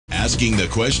asking the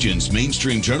questions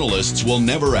mainstream journalists will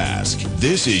never ask.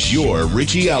 This is your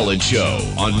Richie Allen Show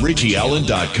on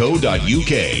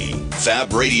richieallen.co.uk,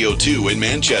 Fab Radio 2 in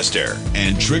Manchester,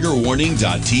 and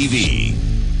triggerwarning.tv.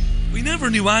 We never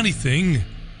knew anything.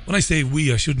 When I say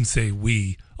we, I shouldn't say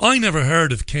we. I never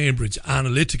heard of Cambridge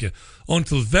Analytica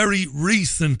until very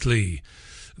recently.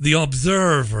 The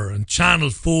Observer and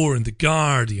Channel 4 and The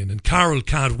Guardian and Carol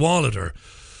Cadwallader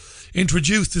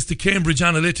introduced us to Cambridge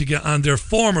Analytica and their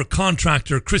former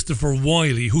contractor Christopher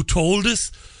Wiley, who told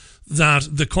us that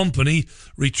the company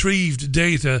retrieved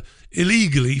data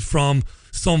illegally from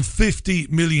some 50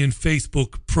 million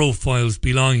Facebook profiles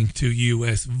belonging to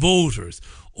US voters.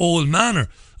 All manner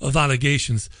of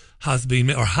allegations have been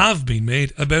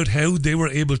made about how they were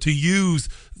able to use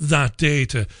that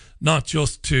data, not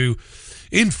just to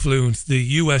influence the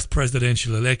US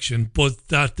presidential election, but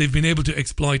that they've been able to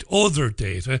exploit other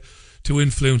data to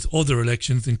influence other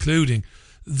elections, including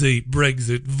the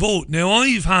Brexit vote. Now,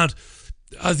 I've had,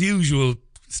 as usual,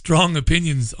 strong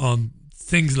opinions on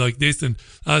things like this, and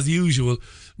as usual,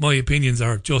 my opinions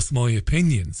are just my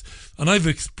opinions. And I've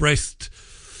expressed,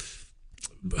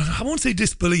 I won't say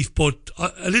disbelief, but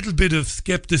a little bit of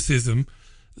skepticism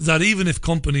that even if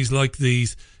companies like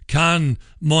these can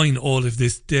mine all of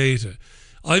this data,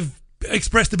 I've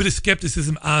expressed a bit of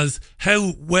skepticism as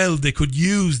how well they could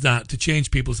use that to change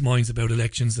people's minds about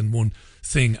elections and one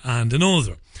thing and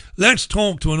another. Let's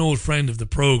talk to an old friend of the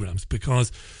programmes,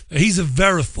 because he's a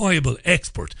verifiable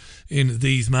expert in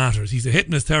these matters. He's a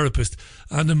hypnotherapist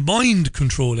and a mind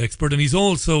control expert, and he's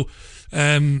also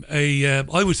I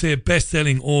would say a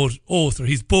best-selling author.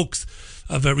 His books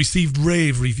have received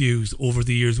rave reviews over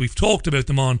the years. We've talked about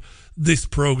them on this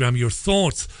programme. Your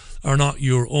thoughts are not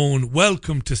your own.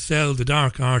 Welcome to Sell, the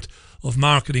Dark Art of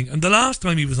Marketing. And the last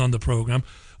time he was on the programme,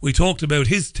 we talked about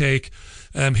his take,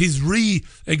 his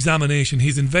re-examination,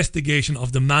 his investigation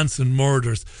of the Manson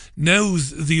murders.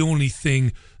 Now's the only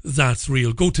thing that's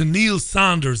real. Go to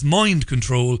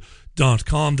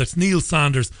neilsandersmindcontrol.com. That's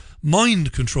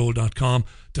neilsandersmindcontrol.com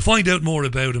to find out more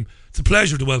about him. It's a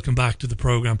pleasure to welcome back to the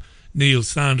programme Neil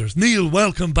Sanders. Neil,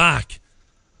 welcome back.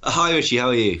 Hi Richie, how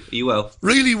are you? Are you well?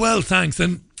 Really well, thanks.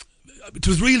 And it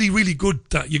was really, really good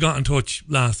that you got in touch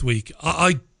last week.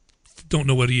 I don't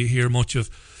know whether you hear much of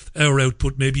our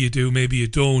output. Maybe you do, maybe you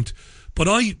don't. But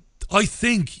I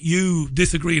think you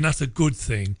disagree, and that's a good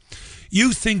thing.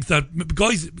 You think that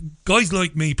guys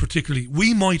like me particularly,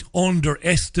 we might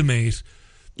underestimate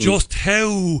just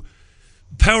how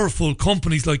powerful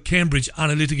companies like Cambridge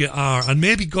Analytica are, and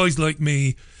maybe guys like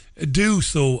me do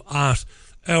so at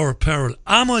our peril.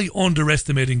 Am I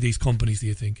underestimating these companies, do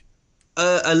you think?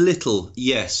 A little,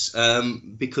 yes,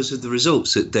 because of the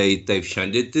results that they've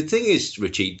shown. The thing is,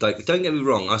 Richie, like, don't get me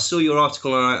wrong, I saw your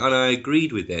article and I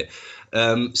agreed with it,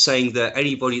 saying that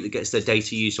anybody that gets their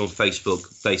data used on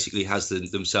Facebook basically has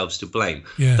themselves to blame.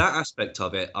 Yeah. That aspect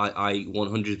of it, I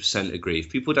 100% agree. If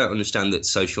people don't understand that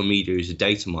social media is a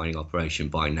data mining operation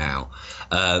by now,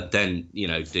 then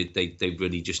they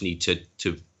really just need to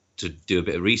do a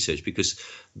bit of research, because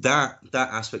that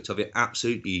aspect of it,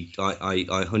 absolutely, I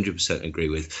 100% agree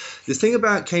with. The thing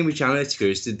about Cambridge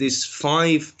Analytica is that there's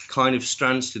 5 kind of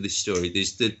strands to this story.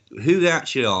 There's who they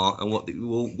actually are and what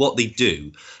they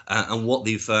do, and what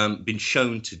they've been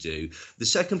shown to do. The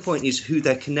second point is who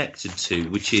they're connected to,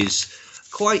 which is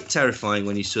quite terrifying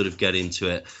when you sort of get into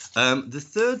it. The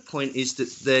third point is that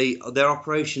their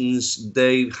operations,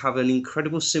 they have an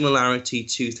incredible similarity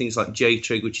to things like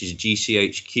JTRIG, which is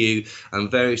GCHQ, and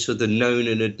various other known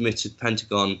and admitted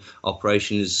Pentagon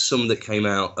operations, some that came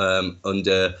out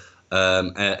under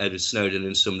Edward Snowden,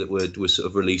 and some that were sort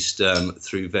of released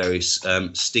through various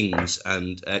stings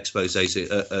and exposés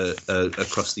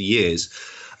across the years.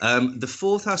 The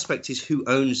fourth aspect is who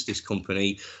owns this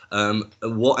company,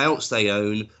 what else they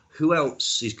own, who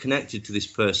else is connected to this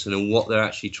person, and what they're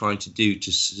actually trying to do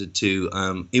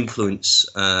to influence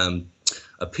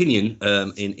opinion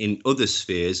in other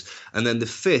spheres. And then the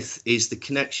fifth is the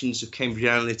connections of Cambridge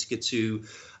Analytica to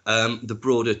the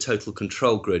broader total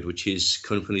control grid, which is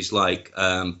companies like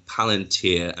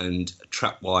Palantir and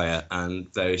Trapwire and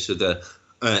various other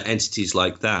entities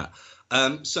like that.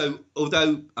 So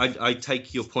although I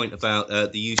take your point about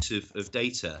the use of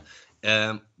data,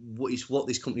 what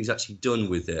this company's actually done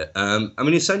with it. I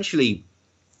mean, essentially,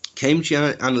 Cambridge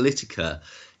Analytica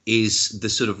is the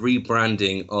sort of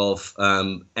rebranding of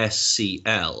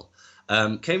SCL.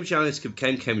 Cambridge Analytica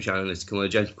became Cambridge Analytica when a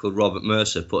gentleman called Robert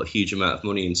Mercer put a huge amount of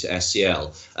money into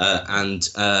SCL and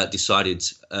decided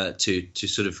to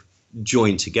sort of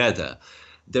join together.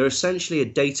 They're essentially a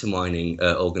data mining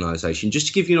organization. Just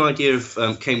to give you an idea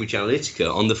of Cambridge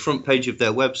Analytica, on the front page of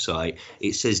their website,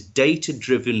 it says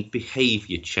data-driven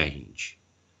behavior change.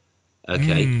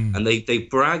 Okay, and they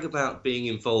brag about being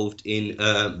involved in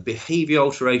behavior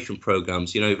alteration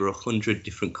programs in over 100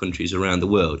 different countries around the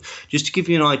world. Just to give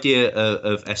you an idea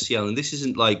of SCL, and this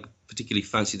isn't like particularly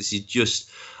fancy, this is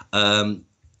just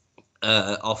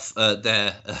off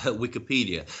their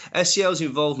Wikipedia. SCL's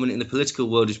involvement in the political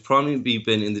world has primarily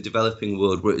been in the developing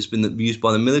world, where it has been used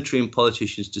by the military and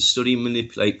politicians to study and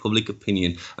manipulate public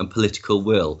opinion and political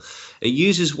will. It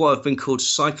uses what have been called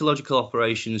psychological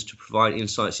operations to provide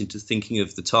insights into thinking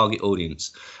of the target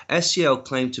audience. SCL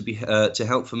claimed to be to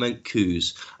help foment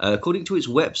coups. According to its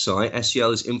website,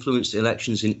 SCL has influenced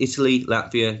elections in Italy,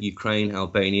 Latvia, Ukraine,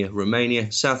 Albania,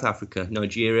 Romania, South Africa,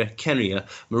 Nigeria, Kenya,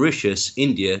 Mauritius,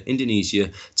 India, Indonesia,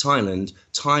 Thailand,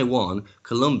 Taiwan,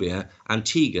 Colombia,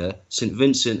 Antigua, St.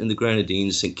 Vincent and the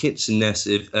Grenadines, St. Kitts and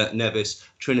Nevis,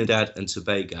 Trinidad and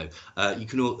Tobago. You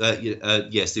can all,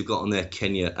 yes, they've got on there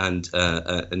Kenya and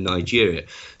Nigeria.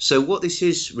 So what this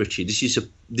is, Richie, this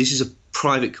is a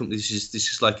private company. This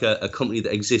is like a company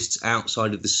that exists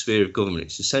outside of the sphere of government.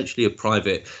 It's essentially a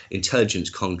private intelligence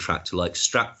contractor like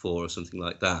Stratfor or something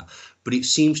like that. But it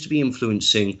seems to be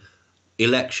influencing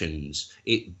elections.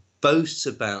 It boasts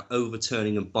about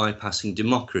overturning and bypassing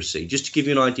democracy. Just to give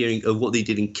you an idea of what they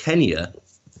did in Kenya,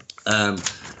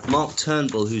 Mark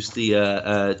Turnbull, who's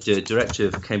the director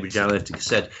of Cambridge Analytica,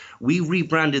 said, "We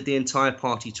rebranded the entire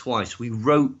party twice. We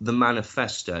wrote the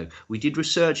manifesto. We did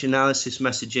research, analysis,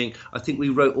 messaging. I think we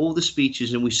wrote all the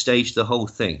speeches and we staged the whole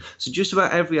thing." So just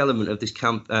about every element of this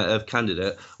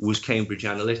candidate was Cambridge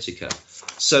Analytica.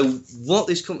 So what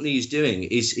this company is doing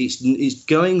is it's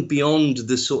going beyond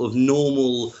the sort of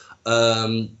normal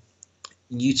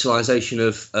utilization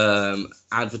of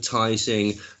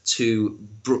advertising to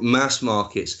mass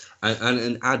markets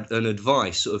and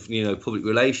advice, sort of, public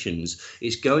relations.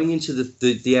 It's going into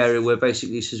the area where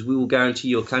basically it says we will guarantee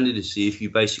your candidacy if you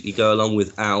basically go along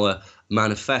with our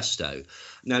manifesto.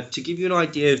 Now, to give you an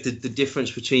idea of the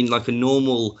difference between like a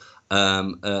normal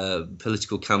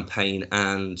political campaign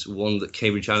and one that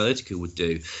Cambridge Analytica would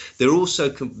do, they're also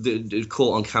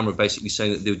caught on camera basically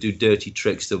saying that they'll do dirty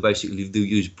tricks. They'll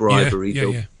use bribery.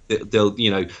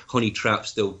 They'll honey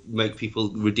traps. They'll make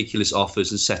people ridiculous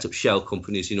offers and set up shell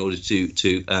companies in order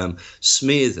to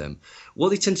smear them. What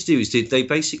they tend to do is they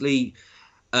basically.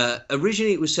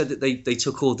 Originally, it was said that they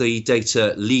took all the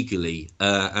data legally.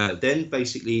 Then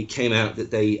basically it came out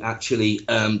that they actually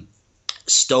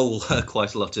stole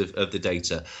quite a lot of the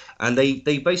data, and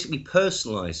they basically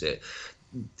personalize it.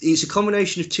 It's a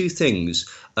combination of two things: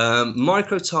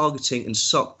 micro-targeting and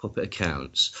sock puppet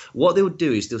accounts. What they would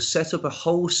do is they'll set up a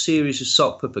whole series of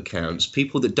sock puppet accounts,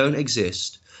 people that don't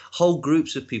exist, whole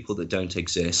groups of people that don't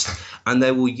exist, and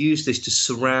they will use this to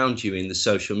surround you in the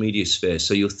social media sphere.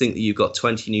 So you'll think that you've got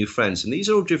 20 new friends, and these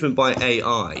are all driven by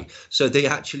AI. So they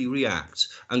actually react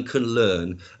and can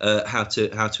learn how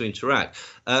to interact.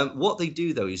 What they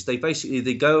do though is they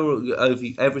go over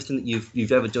everything that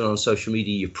you've ever done on social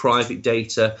media, your private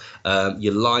data,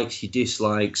 your likes, your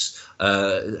dislikes,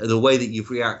 the way that you've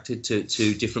reacted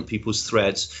to different people's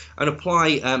threads, and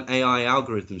apply AI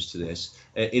algorithms to this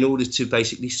in order to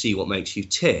basically see what makes you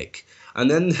tick. And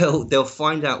then they'll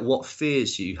find out what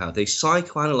fears you have. They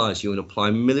psychoanalyze you and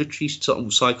apply military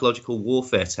psychological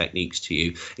warfare techniques to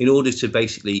you in order to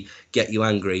basically get you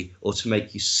angry or to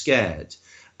make you scared.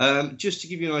 Just to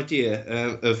give you an idea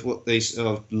of what they...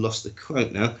 Oh, I've lost the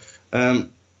quote now.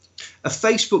 A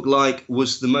Facebook like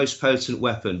was the most potent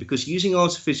weapon, because using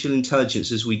artificial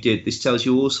intelligence as we did, this tells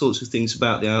you all sorts of things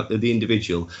about the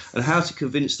individual and how to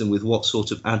convince them with what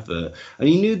sort of advert. And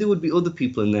he knew there would be other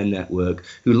people in their network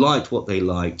who liked what they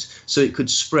liked, so it could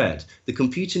spread. The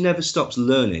computer never stops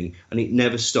learning and it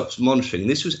never stops monitoring.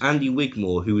 This was Andy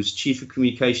Wigmore, who was chief of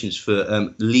communications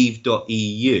for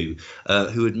Leave.eu,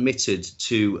 who admitted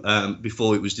to,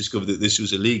 before it was discovered that this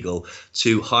was illegal,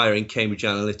 to hiring Cambridge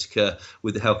Analytica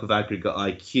with the help of Aggregate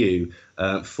IQ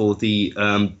for the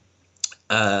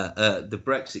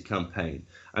Brexit campaign.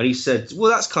 And he said,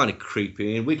 well, that's kind of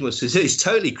creepy. And Wigmore says, it's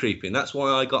totally creepy, and that's why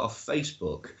I got off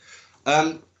Facebook.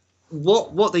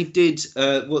 What they did,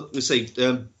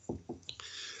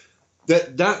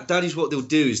 that is what they'll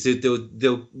do, is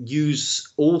they'll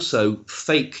use also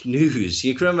fake news.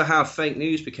 You can remember how fake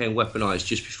news became weaponized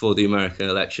just before the American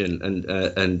election and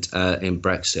in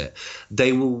Brexit.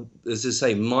 They will, as I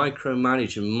say,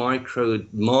 micromanage and micro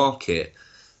market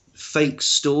fake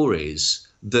stories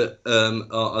that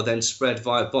are then spread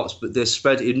via bots, but they're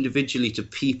spread individually to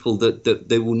people that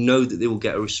they will know that they will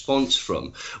get a response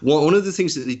from. One of the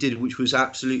things that they did, which was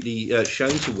absolutely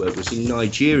shown to work, was in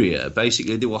Nigeria.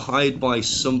 Basically, they were hired by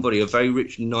somebody, a very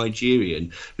rich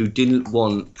Nigerian, who didn't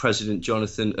want President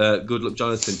Goodluck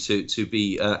Jonathan to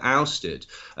be ousted,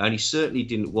 and he certainly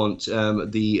didn't want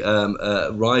the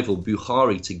rival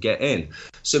Buhari to get in.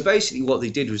 So basically, what they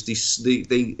did was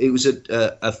it was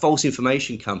a false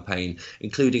information campaign,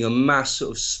 including a mass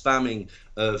sort of spamming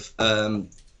of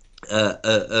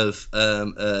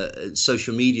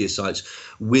social media sites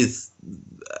with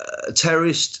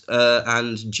terrorist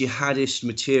and jihadist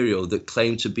material that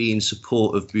claimed to be in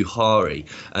support of Buhari,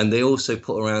 and they also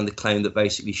put around the claim that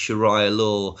basically Sharia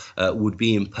law would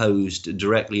be imposed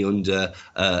directly under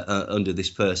this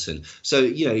person. So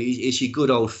it's your good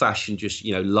old-fashioned just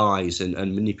lies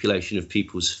and manipulation of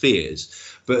people's fears.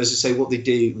 But as I say, what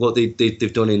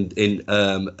they've done in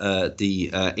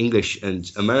the English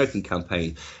and American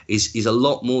campaign is a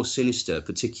lot more sinister,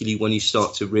 particularly when you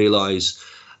start to realise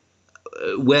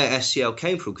where SCL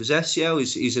came from, because SCL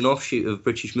is an offshoot of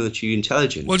British military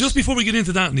intelligence. Well, just before we get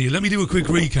into that, Neil, let me do a quick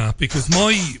recap, because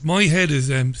my head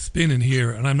is spinning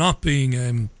here, and I'm not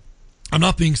being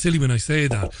silly when I say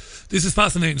that. This is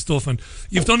fascinating stuff, and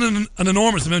you've done an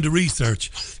enormous amount of research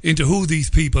into who these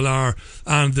people are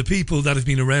and the people that have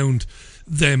been around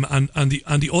them and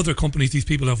the other companies these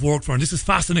people have worked for, and this is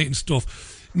fascinating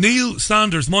stuff. Neil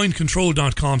Sanders,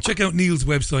 mindcontrol.com. Check out Neil's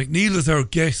website. Neil is our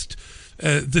guest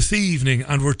this evening,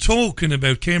 and we're talking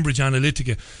about Cambridge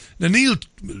Analytica. Now, Neil,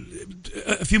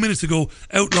 a few minutes ago,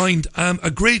 outlined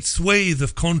a great swathe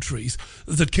of countries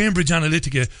that Cambridge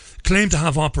Analytica claim to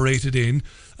have operated in.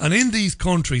 And in these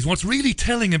countries, what's really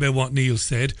telling about what Neil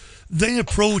said, they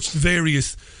approached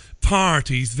various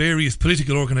parties, various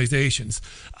political organisations,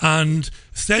 and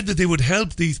said that they would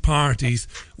help these parties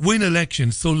win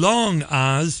elections so long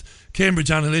as Cambridge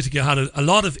Analytica had a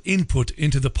lot of input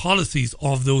into the policies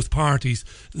of those parties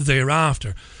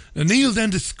thereafter. Now, Neil then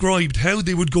described how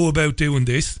they would go about doing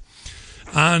this,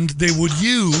 and they would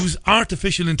use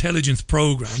artificial intelligence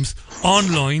programs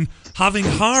online, having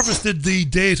harvested the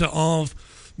data of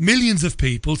millions of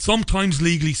people, sometimes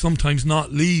legally, sometimes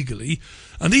not legally.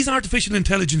 And these artificial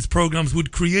intelligence programs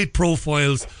would create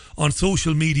profiles on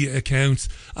social media accounts,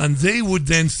 and they would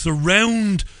then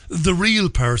surround the real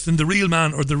person, the real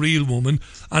man or the real woman,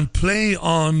 and play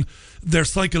on their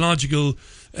psychological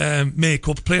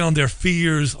makeup, play on their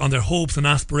fears, on their hopes and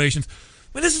aspirations.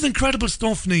 Well, this is incredible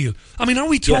stuff, Neil. I mean, are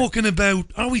we talking about,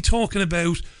 I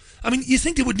mean, you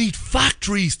think they would need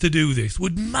factories to do this?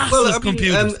 Would massive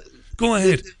computers? Go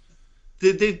ahead.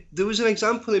 There was an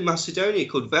example in Macedonia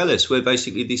called Velis, where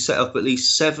basically they set up at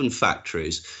least 7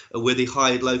 factories where they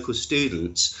hired local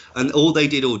students, and all they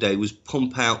did all day was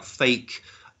pump out fake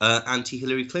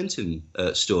anti-Hillary Clinton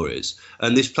stories.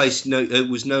 And this place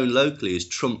was known locally as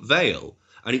Trump Vale.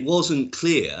 And it wasn't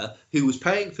clear who was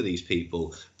paying for these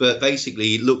people, but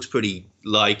basically it looks pretty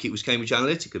like it was Cambridge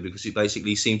Analytica, because it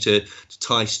basically seemed to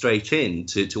tie straight in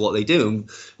to what they do. And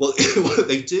what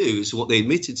they do is what they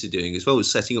admitted to doing as well,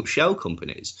 was setting up shell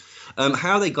companies.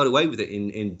 How they got away with it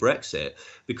in Brexit,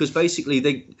 because basically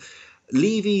they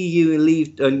leave EU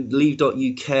and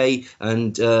leave.uk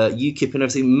and UKIP and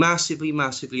everything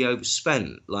massively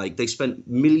overspent. Like, they spent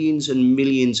millions and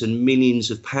millions and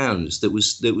millions of pounds that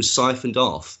was siphoned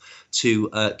off to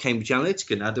Cambridge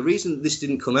Analytica. Now, the reason this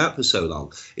didn't come out for so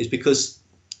long is because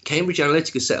Cambridge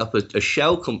Analytica set up a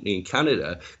shell company in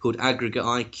Canada called Aggregate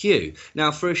IQ.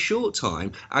 Now, for a short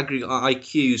time, Aggregate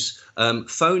IQ's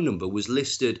phone number was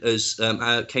listed as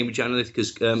Cambridge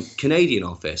Analytica's Canadian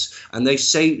office, and they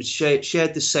shared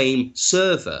the same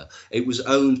server. It was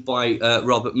owned by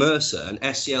Robert Mercer, and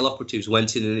SCL operatives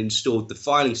went in and installed the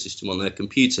filing system on their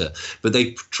computer, but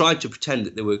they tried to pretend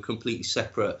that they were a completely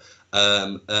separate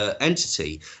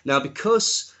entity. Now,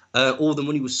 because all the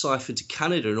money was siphoned to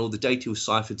Canada and all the data was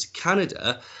siphoned to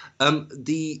Canada,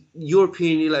 the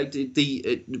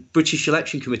British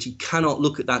Election Committee cannot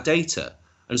look at that data.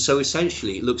 And so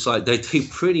essentially it looks like they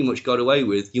pretty much got away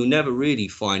with, you'll never really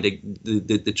find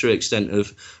the true extent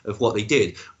of what they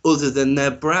did, other than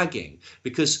their bragging.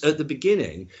 Because at the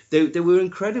beginning, they were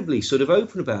incredibly sort of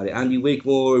open about it. Andy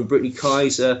Wigmore and Brittany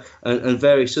Kaiser and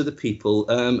various other people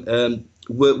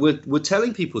were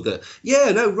telling people that,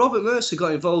 Robert Mercer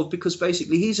got involved because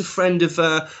basically he's a friend of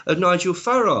Nigel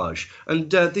Farage, and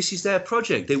this is their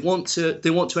project. They want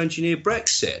to engineer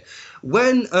Brexit.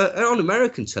 when on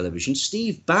American television,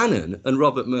 Steve Bannon and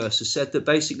Robert Mercer said that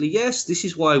basically, yes, this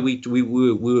is why we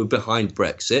were behind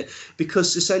Brexit,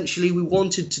 because essentially we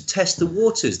wanted to test the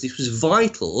waters. This was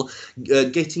vital,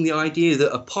 getting the idea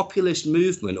that a populist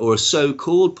movement, or a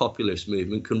so-called populist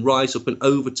movement, can rise up and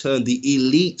overturn the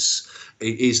elites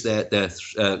is their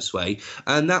sway,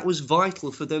 and that was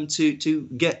vital for them to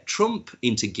get Trump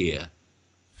into gear.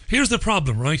 Here's the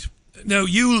problem, right? Now,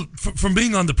 from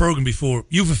being on the programme before,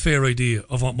 you've a fair idea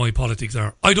of what my politics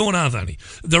are. I don't have any.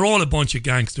 They're all a bunch of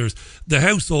gangsters. The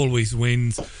house always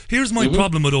wins. Here's my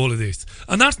problem with all of this.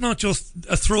 And that's not just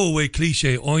a throwaway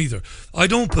cliche either. I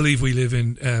don't believe we live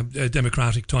in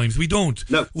democratic times. We don't.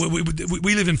 No.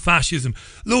 We live in fascism.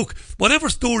 Look, whatever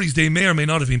stories they may or may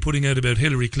not have been putting out about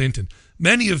Hillary Clinton,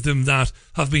 many of them that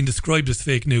have been described as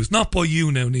fake news, not by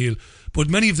you now, Neil, but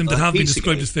many of them that have been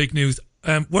described as fake news,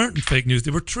 weren't fake news.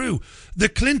 They were true. The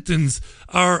Clintons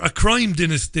are a crime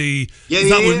dynasty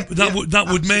that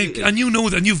would make, and you know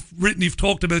that, and you've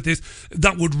talked about this,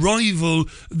 that would rival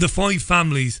the five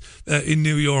families in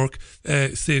New York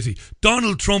City.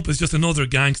 Donald Trump is just another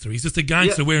gangster. He's just a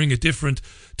gangster wearing a different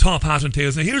top hat and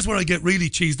tails. Now here's where I get really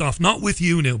cheesed off, not with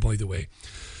you now, by the way.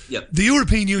 The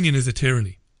European Union is a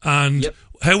tyranny, and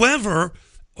however,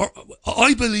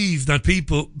 I believe that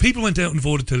people went out and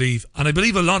voted to leave, and I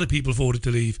believe a lot of people voted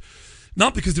to leave,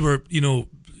 not because they were,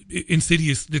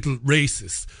 insidious little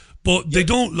racists, but they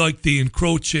don't like the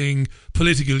encroaching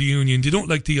political union. They don't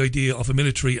like the idea of a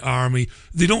military army.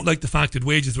 They don't like the fact that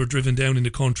wages were driven down in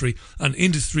the country and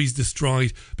industries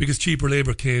destroyed because cheaper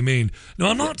labour came in. Now,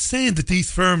 I'm not saying that these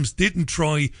firms didn't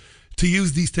try to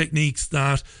use these techniques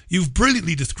that you've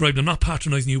brilliantly described. I'm not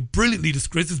patronising you. Brilliantly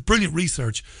described. This is brilliant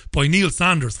research by Neil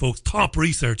Sanders, folks. Top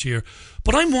research here.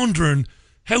 But I'm wondering,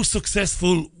 how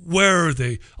successful were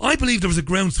they? I believe there was a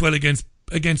groundswell against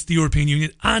the European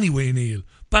Union anyway, Neil.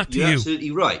 Back to you. You're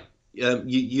absolutely right.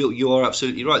 You are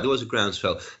absolutely right. There was a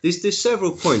groundswell. There's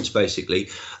several points, basically.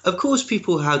 Of course,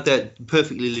 people had their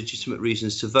perfectly legitimate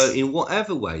reasons to vote in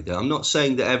whatever way, though. I'm not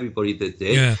saying that everybody that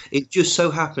did. Yeah. It just so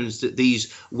happens that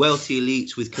these wealthy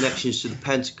elites with connections to the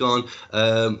Pentagon,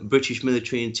 British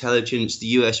military intelligence, the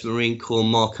US Marine Corps,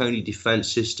 Marconi Defence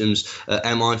Systems,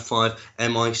 MI5,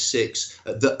 MI6,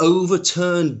 the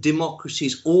overturned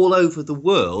democracies all over the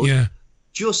world,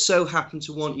 just so happen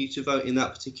to want you to vote in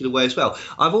that particular way as well.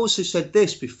 I've also said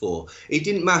this before. It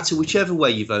didn't matter whichever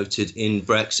way you voted in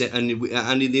Brexit and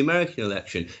in the American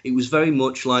election. It was very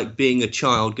much like being a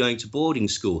child going to boarding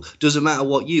school. Doesn't matter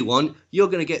what you want, you're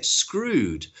going to get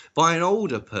screwed by an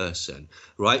older person,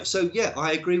 right? So, yeah,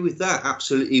 I agree with that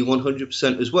absolutely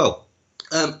 100% as well.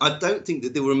 I don't think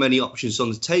that there were many options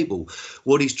on the table.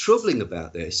 What is troubling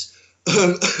about this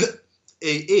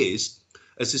is,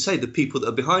 as I say, the people that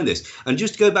are behind this. And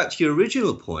just to go back to your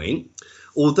original point,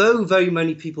 although very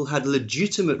many people had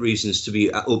legitimate reasons to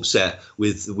be upset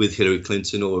with Hillary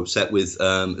Clinton or upset with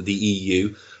the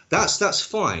EU, that's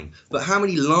fine. But how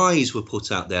many lies were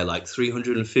put out there, like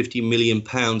 £350 million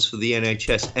for the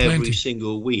NHS every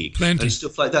single week and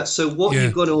stuff like that? So what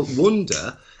you've got to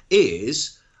wonder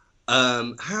is,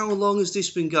 how long has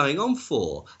this been going on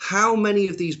for? How many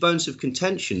of these bones of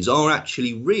contentions are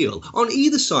actually real on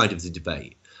either side of the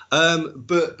debate?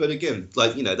 But again,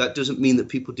 that doesn't mean that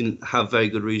people didn't have very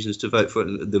good reasons to vote for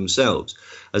it themselves.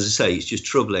 As I say, it's just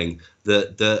troubling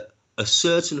that a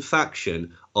certain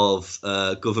faction of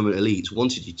government elites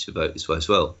wanted you to vote this way as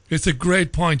well. It's a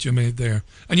great point you made there.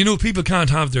 And people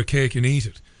can't have their cake and eat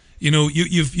it.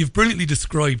 You've brilliantly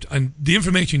described, and the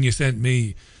information you sent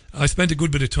me, I spent a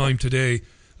good bit of time today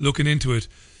looking into it,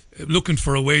 looking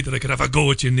for a way that I could have a go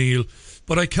at you, Neil.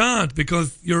 But I can't,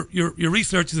 because your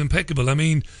research is impeccable. I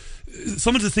mean,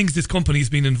 some of the things this company's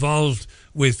been involved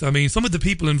with, some of the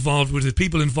people involved with it,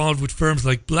 people involved with firms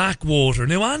like Blackwater.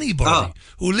 Now, anybody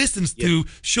who listens to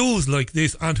shows like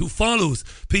this and who follows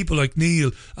people like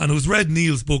Neil and who's read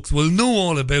Neil's books will know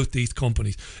all about these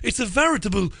companies. It's a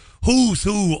veritable who's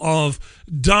who of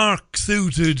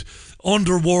dark-suited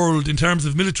underworld in terms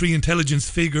of military intelligence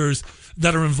figures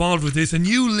that are involved with this, and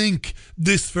you link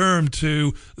this firm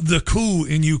to the coup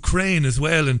in Ukraine as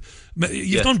well, and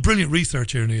you've done brilliant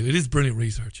research here, Neil. It is brilliant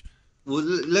research. Well,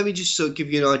 let me just sort of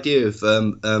give you an idea of,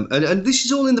 and this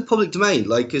is all in the public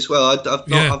domain, as well.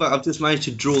 I've just managed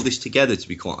to draw this together, to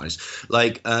be quite honest.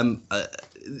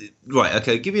 Right,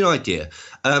 okay, give you an idea.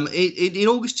 In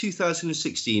August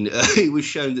 2016, it was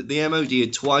shown that the MOD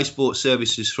had twice bought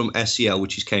services from SEL,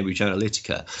 which is Cambridge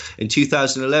Analytica. In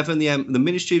 2011, the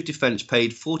Ministry of Defence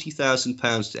paid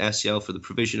 £40,000 to SEL for the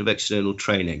provision of external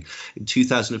training. In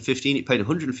 2015, it paid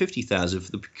 £150,000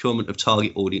 for the procurement of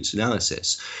target audience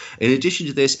analysis. In addition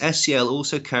to this, SEL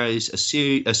also carries a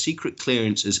secret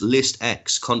clearance as List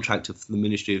X contractor for the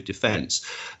Ministry of Defence.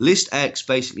 List X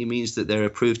basically means that they're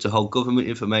approved to hold government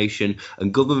information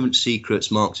and government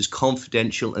secrets marked as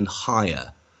confidential and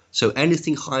higher. So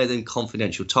anything higher than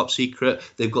confidential, top secret,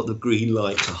 they've got the green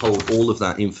light to hold all of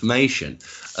that information.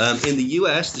 In the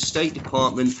US, the State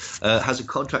Department has a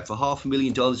contract for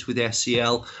 $500,000 with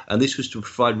SEL, and this was to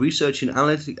provide research and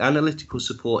analytical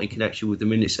support in connection with the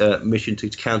mission to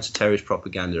counter terrorist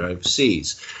propaganda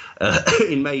overseas.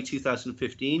 In May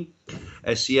 2015,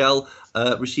 SEL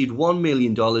received $1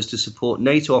 million to support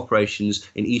NATO operations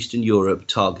in Eastern Europe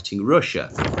targeting Russia.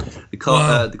 The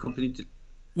company did.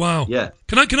 Wow. Yeah.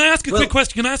 Can I ask a quick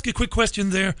question? Can I ask a quick question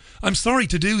there? I'm sorry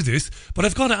to do this, but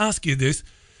I've got to ask you this.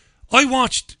 I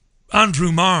watched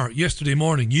Andrew Marr yesterday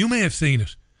morning. You may have seen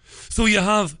it. So you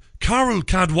have Carol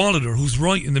Cadwallader, who's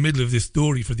right in the middle of this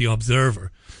story for The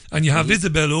Observer, and you have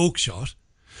Isabel Oakeshott.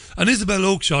 And Isabel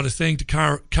Oakeshott is saying to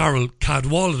Carol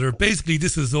Cadwallader, basically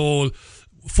this is all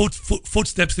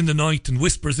footsteps in the night and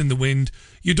whispers in the wind.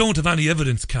 You don't have any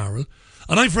evidence, Carol.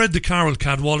 And I've read the Carol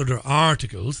Cadwallader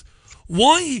articles.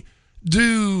 Why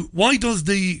does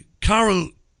the Carol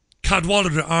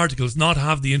Cadwallader articles not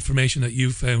have the information that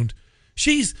you found?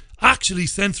 She's actually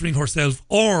censoring herself,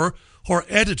 or her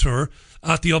editor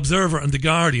at The Observer and The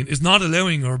Guardian is not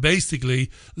allowing her basically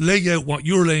lay out what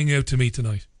you're laying out to me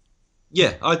tonight.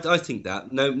 Yeah, I think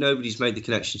that nobody's made the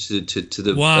connection to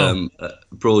the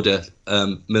broader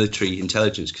military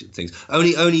intelligence things.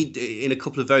 Only in a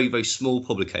couple of very, very small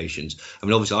publications. I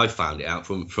mean, obviously, I found it out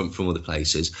from other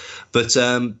places, but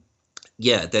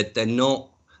yeah, they're not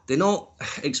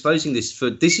exposing this for.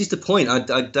 This is the point.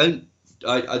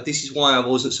 This is why I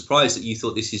wasn't surprised that you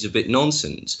thought this is a bit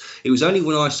nonsense. It was only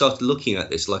when I started looking at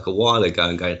this like a while ago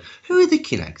and going, who are they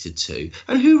connected to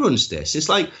and who runs this? It's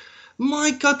like,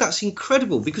 my God, that's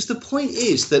incredible, because the point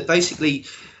is that basically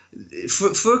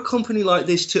for a company like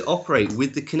this to operate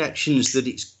with the connections that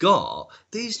it's got,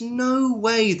 there's no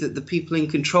way that the people in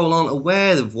control aren't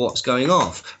aware of what's going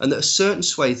off, and that a certain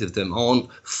swathe of them aren't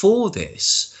for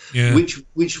this. Yeah.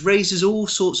 Which raises all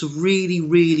sorts of really,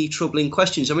 really troubling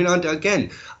questions. I mean,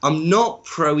 I'm not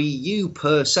pro-EU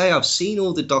per se. I've seen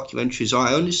all the documentaries.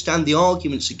 I understand the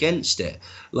arguments against it.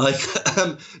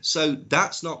 So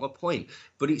that's not my point.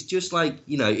 But it's just like,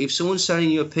 if someone's selling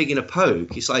you a pig in a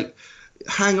poke, it's like,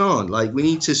 hang on, we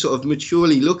need to sort of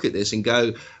maturely look at this and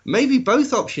go, maybe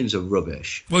both options are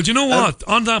rubbish. Well, do you know what?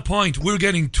 On that point, we're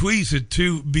getting tweeted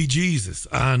to be Jesus,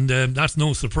 and that's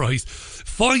no surprise.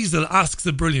 Faisal asks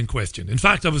a brilliant question. In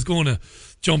fact, I was going to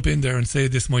jump in there and say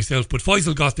this myself, but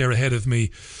Faisal got there ahead of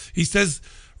me. He says,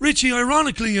 Richie,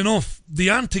 ironically enough, the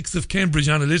antics of Cambridge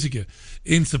Analytica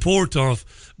in support of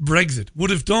Brexit would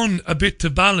have done a bit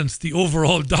to balance the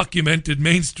overall documented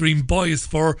mainstream bias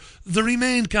for the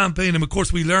Remain campaign. And of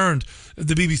course, we learned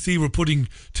the BBC were putting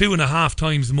 2.5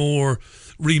 times more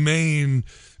Remain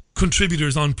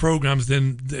contributors on programmes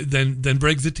than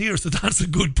Brexiteers. So that's a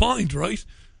good point, right?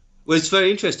 Well, it's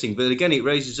very interesting, but again, it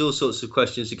raises all sorts of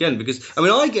questions again, because,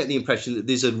 I get the impression that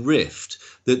there's a rift,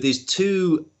 that there's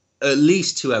at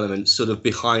least two elements sort of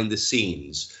behind the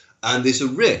scenes, and there's a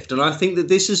rift. And I think that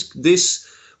this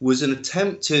was an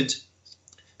attempted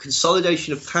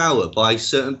consolidation of power by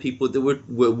certain people that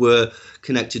were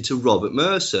connected to Robert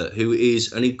Mercer, who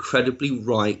is an incredibly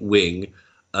right-wing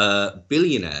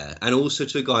billionaire, and also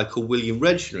to a guy called William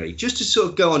Regnary. Just to sort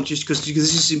of go on, just because this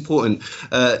is important,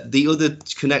 the other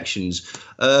connections.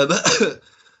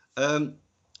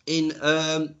 In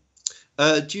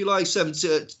July 7,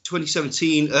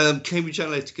 2017, Cambridge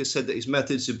Analytica said that his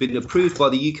methods have been approved by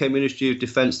the UK Ministry of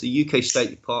Defence, the UK State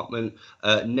Department,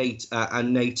 and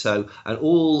NATO, and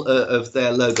all of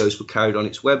their logos were carried on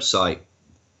its website.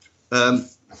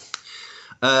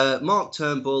 Mark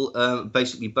Turnbull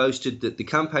basically boasted that the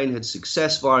campaign had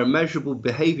success via measurable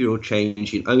behavioural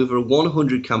change in over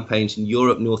 100 campaigns in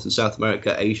Europe, North and South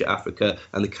America, Asia, Africa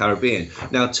and the Caribbean.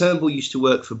 Now, Turnbull used to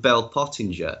work for Bell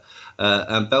Pottinger,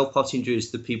 and Bell Pottinger is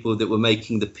the people that were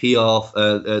making the PR,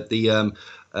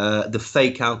 the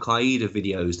fake Al-Qaeda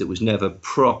videos that was never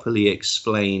properly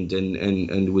explained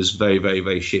and was very, very,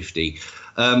 very shifty.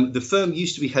 The firm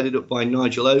used to be headed up by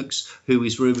Nigel Oakes, who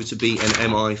is rumoured to be an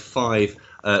MI5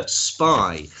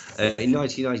 spy. In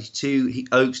 1992,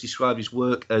 Oakes described his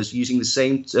work as using the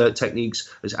same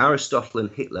techniques as Aristotle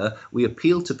and Hitler. We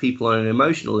appeal to people on an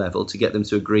emotional level to get them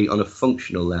to agree on a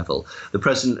functional level. The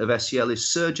president of SCL is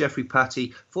Sir Geoffrey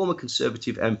Patty, former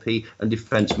Conservative MP and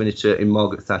Defence Minister in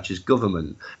Margaret Thatcher's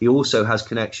government. He also has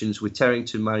connections with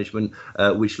Terrington Management,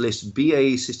 which lists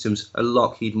BAE Systems and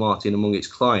Lockheed Martin among its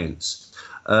clients.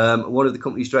 One of the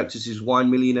company's directors is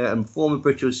wine millionaire and former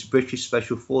British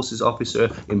Special Forces officer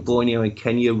in Borneo and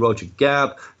Kenya, Roger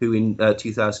Gabb, who in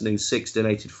 2006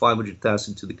 donated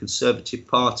 $500,000 to the Conservative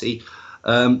Party.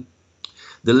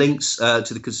 The links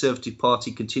to the Conservative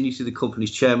Party continue to the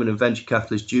company's chairman and venture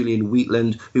capitalist Julian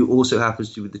Wheatland, who also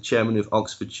happens to be the chairman of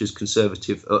Oxfordshire's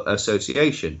Conservative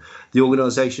Association. The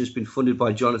organisation has been funded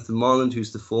by Jonathan Marland,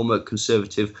 who's the former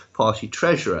Conservative Party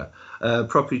treasurer.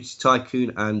 Property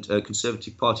tycoon and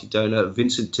Conservative Party donor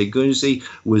Vincent Tegunzi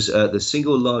was the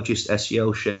single largest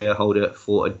SEL shareholder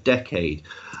for a decade.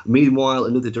 Meanwhile,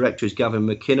 another director is Gavin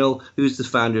McKinnell, who is the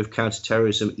founder of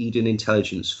counter-terrorism Eden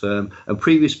Intelligence Firm, and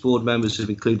previous board members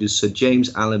have included Sir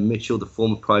James Allen Mitchell, the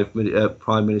former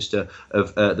Prime Minister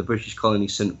of the British colony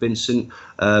St Vincent,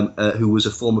 who was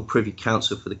a former Privy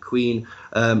Councillor for the Queen,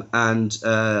 and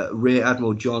Rear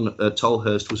Admiral John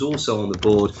Tolhurst was also on the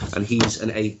board, and he's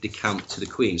an aide-de-camp to the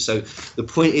Queen. So the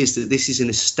point is that this is an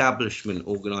establishment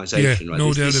organisation, right?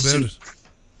 No doubt about it.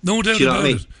 No doubt about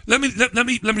it. Let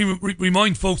me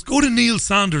remind folks, go to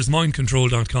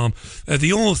neilsandersmindcontrol.com.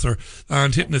 The author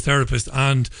and hypnotherapist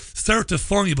and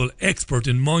certifiable expert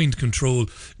in mind control,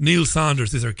 Neil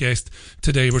Sanders, is our guest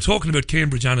today. We're talking about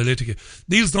Cambridge Analytica.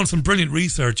 Neil's done some brilliant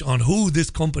research on who this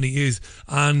company is,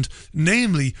 and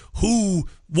namely who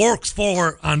works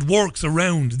for and works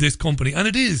around this company. And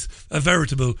it is a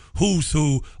veritable who's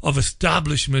who of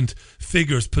establishment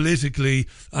figures politically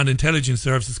and intelligence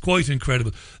services. Quite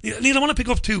incredible. Neil, I want to pick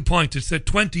up 2 points. It's at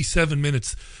 27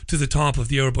 minutes to the top of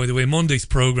the hour, by the way. Monday's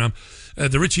programme,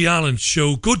 the Richie Allen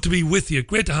Show. Good to be with you.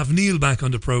 Great to have Neil back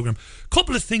on the programme.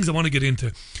 Couple of things I want to get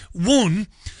into. One,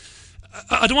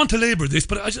 I don't want to labour this,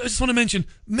 but I just want to mention,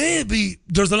 maybe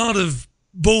there's a lot of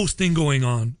boasting going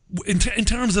on in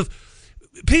terms of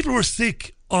people were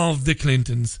sick of the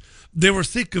Clintons. They were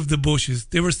sick of the Bushes.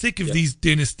 They were sick of these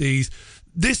dynasties.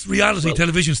 This reality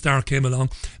television star came along.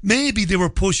 Maybe they were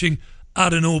pushing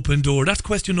at an open door. That's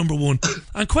question number one.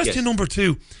 And question number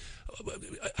two,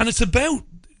 and it's about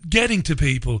getting to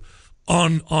people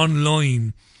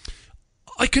online.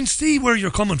 I can see where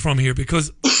you're coming from here,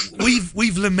 because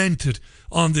we've lamented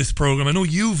on this programme. I know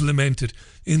you've lamented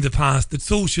in the past that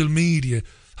social media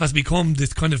has become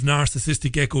this kind of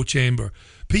narcissistic echo chamber.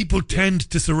 People tend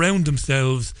to surround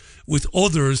themselves with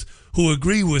others who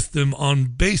agree with them on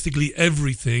basically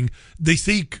everything. They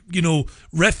seek,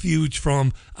 refuge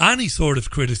from any sort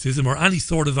of criticism or any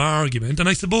sort of argument. And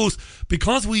I suppose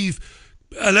because we've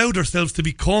allowed ourselves to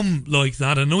become like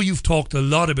that, I know you've talked a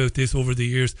lot about this over the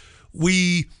years,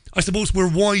 I suppose we're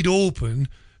wide open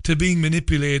to being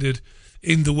manipulated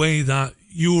in the way that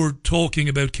you're talking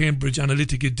about Cambridge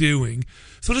Analytica doing.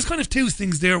 So there's kind of two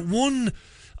things there. One,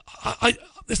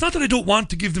 it's not that I don't want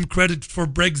to give them credit for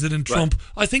Brexit and Trump.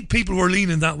 Right. I think people were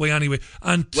leaning that way anyway.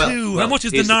 And two, how much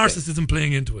is the narcissism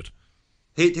playing into it?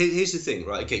 Here's the thing,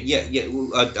 right? Okay,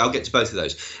 I'll get to both of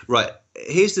those. Right,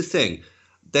 here's the thing.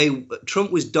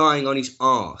 Trump was dying on his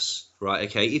arse. Right,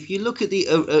 okay. If you look at the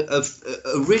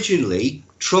originally,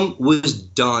 Trump was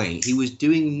dying. He was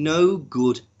doing no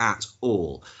good at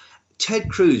all. Ted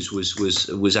Cruz was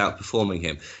outperforming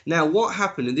him. Now, what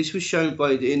happened, and this was shown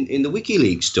by in the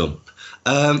WikiLeaks dump,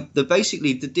 that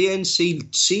basically the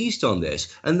DNC seized on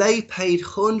this, and they paid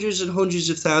hundreds and hundreds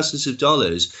of thousands of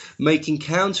dollars making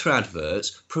counter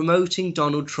adverts promoting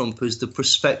Donald Trump as the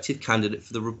prospective candidate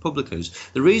for the Republicans.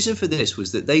 The reason for this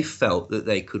was that they felt that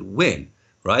they could win.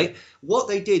 Right? What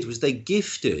they did was they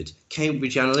gifted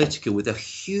Cambridge Analytica with a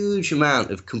huge amount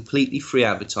of completely free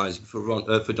advertising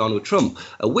for Donald Trump,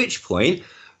 at which point,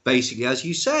 basically, as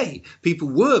you say, people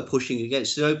were pushing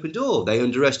against an open door. They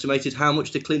underestimated how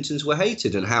much the Clintons were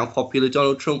hated and how popular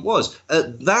Donald Trump was.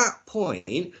 At that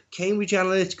point, Cambridge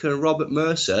Analytica and Robert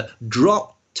Mercer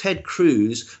dropped Ted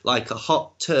Cruz like a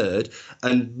hot turd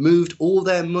and moved all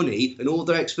their money and all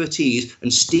their expertise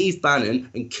and Steve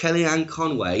Bannon and Kellyanne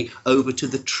Conway over to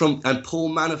the Trump, and Paul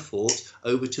Manafort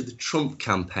over to the Trump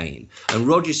campaign. And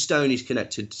Roger Stone is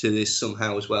connected to this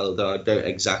somehow as well, although I don't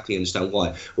exactly understand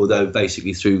why. Although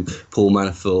basically through Paul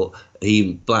Manafort,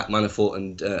 Black Manafort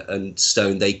and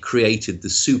Stone, they created the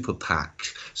Super PAC.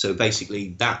 So basically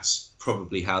that's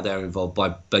probably how they're involved by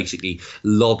basically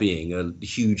lobbying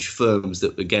huge firms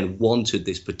that, again, wanted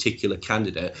this particular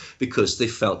candidate because they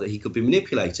felt that he could be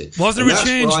manipulated. Was there a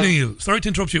change, Neil? Sorry to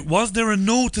interrupt you. Was there a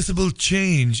noticeable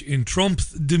change in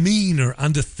Trump's demeanour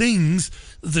and the things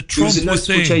that Trump was saying? There was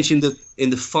a noticeable change in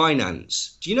the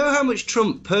finance. Do you know how much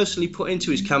Trump personally put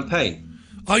into his campaign?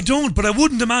 I don't, but I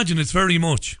wouldn't imagine it's very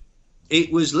much.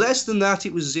 It was less than that.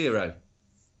 It was zero.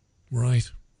 Right,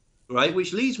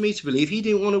 which leads me to believe he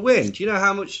didn't want to win. Do you know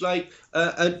how much,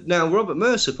 now Robert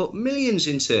Mercer put millions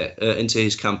into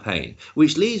his campaign,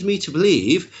 which leads me to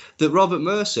believe that Robert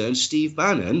Mercer and Steve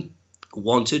Bannon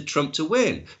wanted Trump to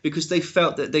win because they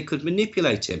felt that they could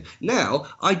manipulate him. Now,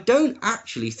 I don't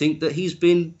actually think that he's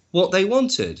been what they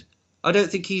wanted. I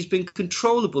don't think he's been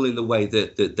controllable in the way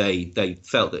that they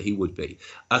felt that he would be.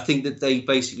 I think that they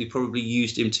basically probably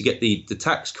used him to get the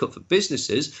tax cut for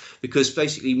businesses because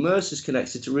basically Mercer's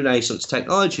connected to Renaissance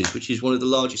Technologies, which is one of the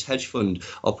largest hedge fund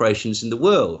operations in the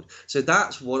world. So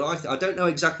that's what I don't know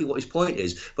exactly what his point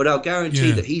is, but I'll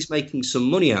guarantee that he's making some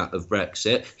money out of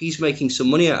Brexit. He's making some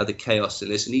money out of the chaos in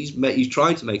this, and he's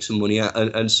trying to make some money out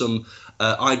and some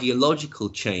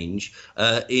ideological change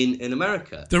in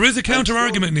America. There is a counter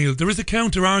argument, Neil. There is a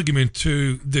counter argument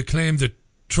to the claim that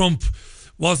Trump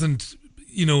wasn't,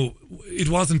 it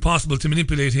wasn't possible to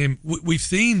manipulate him. We've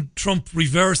seen Trump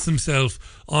reverse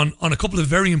himself on a couple of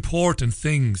very important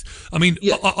things. I mean,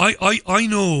 I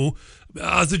know,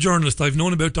 as a journalist, I've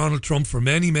known about Donald Trump for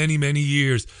many, many, many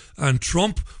years, and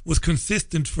Trump was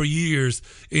consistent for years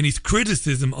in his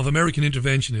criticism of American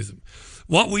interventionism.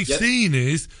 What we've seen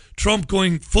is Trump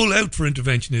going full out for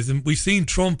interventionism. We've seen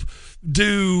Trump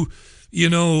do,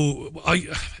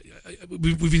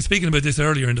 we've been speaking about this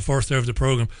earlier in the first hour of the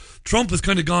programme. Trump has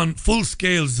kind of gone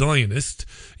full-scale Zionist.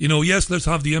 Yes, let's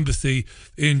have the embassy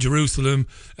in Jerusalem.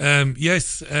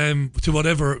 Yes, to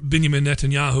whatever Benjamin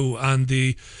Netanyahu and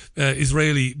the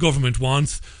Israeli government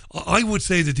wants. I would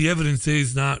say that the evidence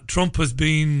is that Trump has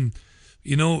been,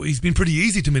 he's been pretty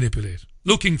easy to manipulate,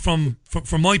 looking from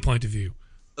my point of view.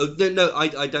 No,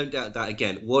 I don't doubt that.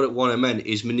 Again, what I meant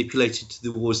is manipulated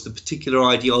towards the particular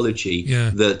ideology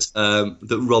that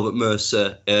Robert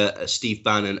Mercer, Steve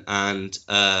Bannon, and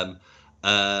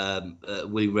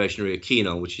William Regnary are keen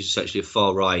on, which is essentially a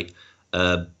far right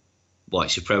white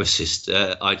supremacist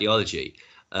ideology.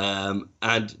 And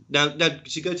now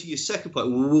to go to your second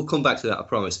point, we'll come back to that, I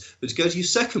promise. But to go to your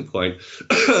second point.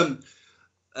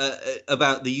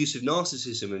 About the use of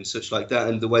narcissism and such like that,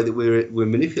 and the way that we're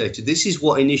manipulated. This is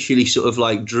what initially sort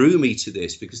of drew me to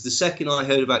this, because the second I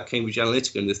heard about Cambridge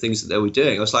Analytica and the things that they were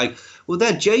doing, I was like, well,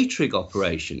 they're JTRIG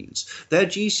operations, they're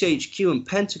GCHQ and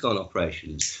Pentagon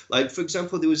operations. For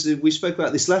example, we spoke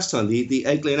about this last time, the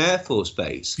Eglin Air Force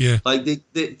Base. Yeah.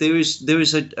 There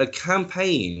is a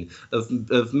campaign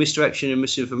of misdirection and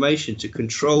misinformation to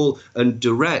control and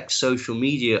direct social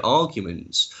media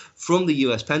arguments from the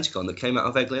US Pentagon that came out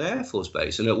of Eglin Air Force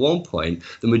Base. And at one point,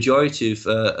 the majority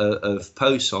of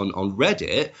posts on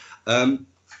Reddit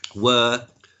were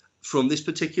from this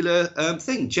particular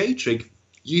thing. JTRIG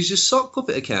uses sock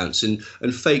puppet accounts and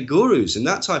fake gurus and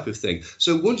that type of thing.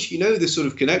 So once you know the sort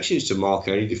of connections to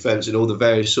Marconi Defense and all the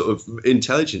various sort of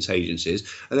intelligence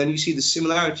agencies, and then you see the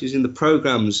similarities in the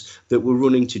programs that were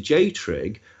running to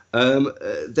JTRIG,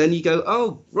 then you go,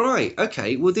 oh, right,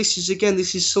 okay, well, this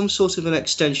is some sort of an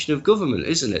extension of government,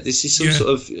 isn't it? This is some sort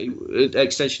of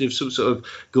extension of some sort of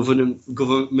government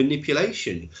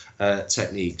manipulation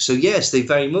technique. So, yes, they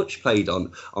very much played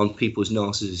on people's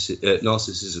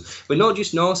narcissism. But not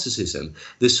just narcissism,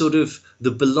 the sort of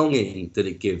the belonging that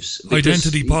it gives.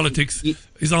 Identity politics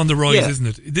is on the rise, isn't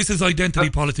it? This is identity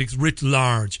politics writ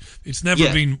large. It's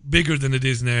never been bigger than it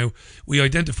is now. We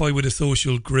identify with a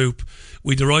social group.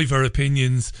 We derive our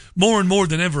opinions more and more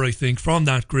than ever, I think, from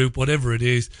that group, whatever it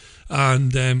is.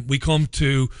 And we come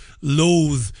to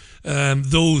loathe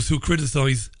those who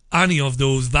criticise any of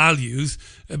those values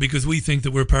because we think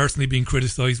that we're personally being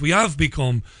criticised. We have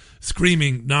become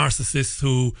screaming narcissists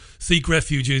who seek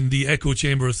refuge in the echo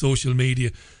chamber of social media.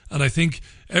 And I think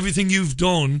everything you've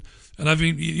done, and I've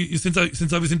been since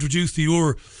I was introduced to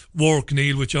your work,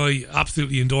 Neil, which I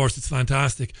absolutely endorse. It's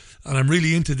fantastic, and I'm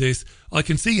really into this. I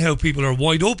can see how people are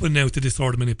wide open now to this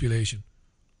sort of manipulation.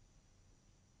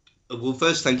 Well,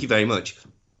 first, thank you very much.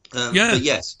 But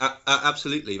yes,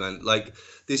 absolutely, man.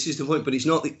 This is the point, but it's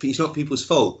not people's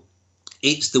fault.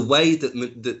 It's the way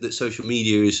that social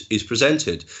media is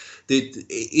presented.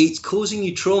 It's causing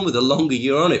you trauma the longer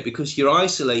you're on it because you're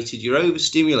isolated, you're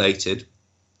overstimulated,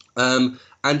 and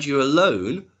you're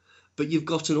alone but you've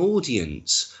got an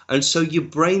audience. And so your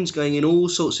brain's going in all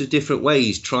sorts of different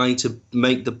ways, trying to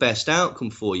make the best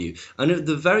outcome for you. And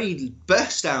the very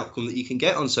best outcome that you can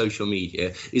get on social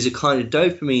media is a kind of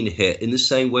dopamine hit, in the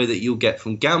same way that you'll get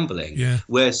from gambling,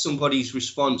 where somebody's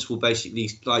response will basically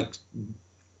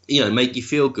make you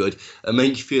feel good and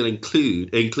make you feel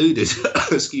included,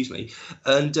 excuse me,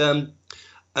 and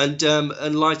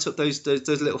light up those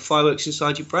little fireworks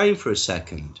inside your brain for a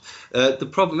second. The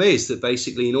problem is that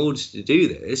basically, in order to do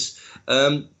this,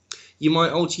 you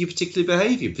might alter your particular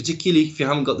behaviour, particularly if you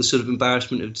haven't got the sort of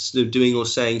embarrassment of doing or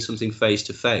saying something face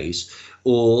to face,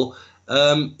 or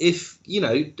if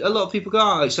a lot of people go,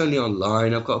 "Oh, it's only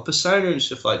online, I've got a persona," and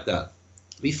stuff like that.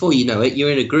 Before you know it,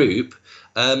 you're in a group,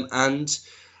 and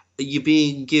you're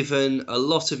being given a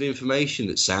lot of information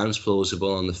that sounds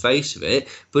plausible on the face of it,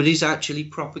 but is actually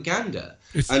propaganda.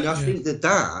 And I think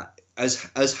that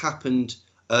has happened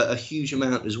a huge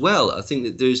amount as well. I think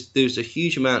that there's a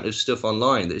huge amount of stuff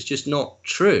online that's just not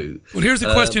true. Well, here's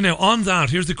the question now. On that,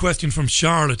 here's the question from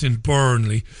Charlotte in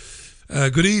Burnley.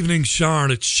 Good evening,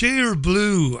 Charlotte. Share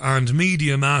Blue and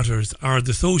Media Matters are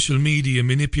the social media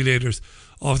manipulators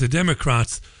of the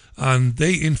Democrats, and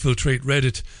they infiltrate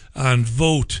Reddit and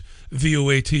vote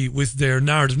VOAT with their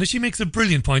narrative. Now, she makes a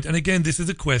brilliant point, and again, this is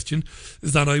a question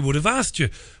that I would have asked you.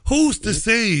 Who's to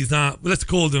say that, let's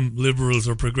call them liberals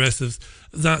or progressives,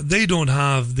 that they don't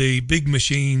have the big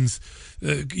machines,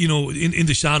 in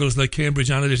the shadows like Cambridge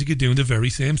Analytica doing the very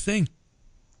same thing?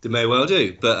 They may well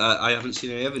do, but I haven't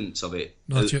seen any evidence of it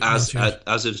as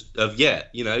of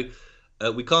yet.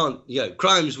 We can't,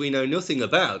 crimes we know nothing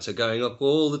about are going up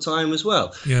all the time as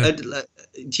well. Yeah.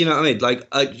 Do you know what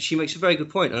I mean? She makes a very good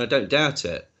point, and I don't doubt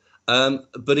it.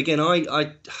 But again,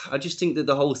 I just think that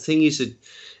the whole thing is a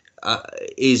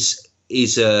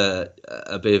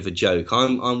bit of a joke.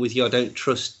 I'm with you. I don't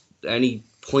trust any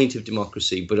point of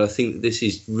democracy, but I think that this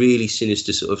is really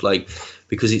sinister, sort of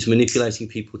because it's manipulating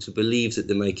people to believe that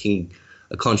they're making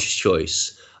a conscious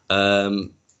choice.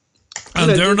 And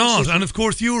they're not. And of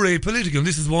course, you're apolitical. And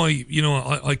this is why,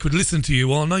 I could listen to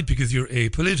you all night, because you're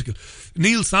apolitical.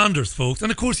 Neil Sanders, folks.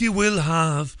 And of course, you will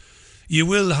have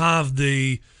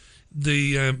the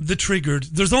triggered.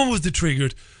 There's always the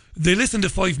triggered. They listen to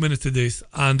 5 minutes of this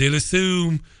and they'll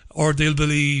assume, or they'll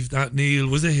believe, that Neil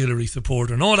was a Hillary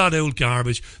supporter and all that old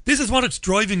garbage. This is what it's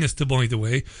driving us to, by the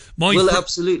way.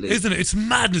 Absolutely. Isn't it? It's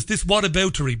madness. This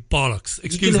whataboutery bollocks.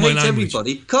 Excuse my language.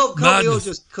 Everybody. Can't we all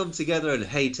just come together and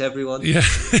hate everyone? Yeah,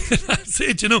 that's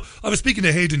it. I was speaking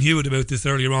to Hayden Hewitt about this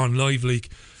earlier on, Live Leak,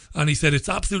 and he said it's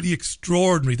absolutely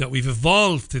extraordinary that we've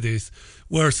evolved to this,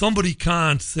 where somebody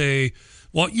can't say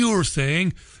what you're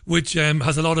saying, which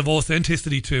has a lot of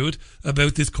authenticity to it,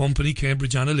 about this company,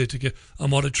 Cambridge Analytica,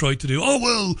 and what it tried to do. Oh,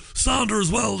 well,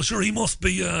 Sanders, well, sure, he must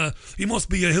be a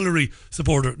Hillary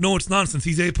supporter. No, it's nonsense.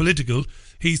 He's apolitical.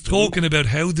 He's talking about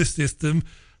how the system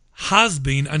has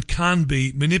been and can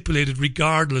be manipulated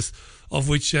regardless of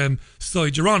which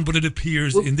side you're on. But it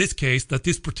appears in this case that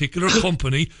this particular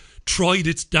company tried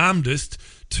its damnedest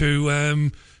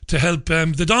to help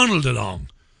the Donald along.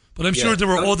 But I'm sure there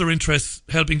were other interests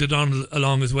helping the Donald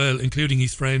along as well, including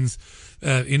his friends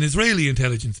in Israeli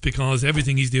intelligence, because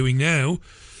everything he's doing now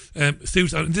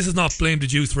suits. And this is not blame the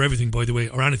Jews for everything, by the way,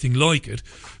 or anything like it.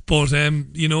 But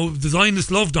the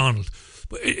Zionists love Donald.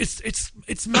 But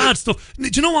it's mad stuff. Do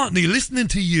you know what, Neil? Listening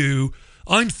to you,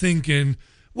 I'm thinking,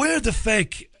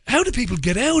 how do people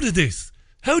get out of this?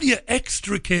 How do you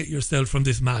extricate yourself from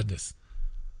this madness?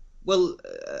 Well,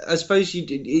 I suppose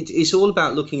it's all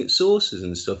about looking at sources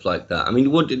and stuff like that. I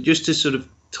mean, just to sort of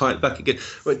tie it back again.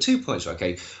 Right, 2 points,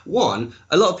 okay. One,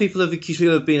 a lot of people have accused me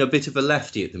of being a bit of a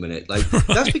lefty at the minute.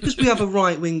 That's because we have a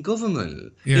right-wing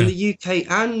government in the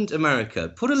UK and America.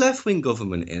 Put a left-wing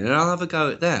government in and I'll have a go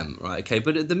at them, right, okay?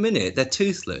 But at the minute, they're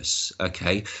toothless,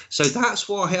 okay? So that's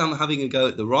why I'm having a go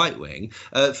at the right-wing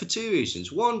for two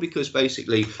reasons. One, because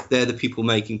basically they're the people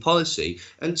making policy.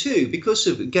 And two, because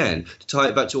of, again, to tie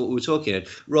it back to what we were talking about,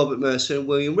 Robert Mercer and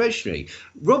William Regney.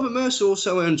 Robert Mercer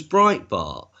also owns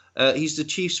Breitbart. He's the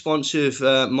chief sponsor of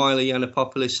Milo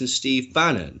Yiannopoulos and Steve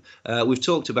Bannon. We've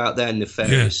talked about their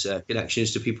nefarious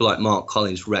connections to people like Mark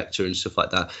Collins, Rector and stuff like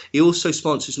that. He also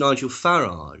sponsors Nigel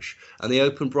Farage, and they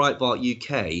opened Breitbart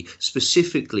UK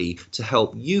specifically to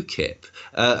help UKIP.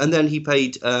 And then he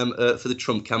paid for the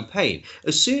Trump campaign.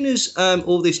 As soon as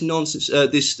all this nonsense,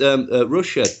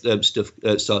 Russia stuff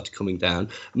started coming down,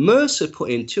 Mercer put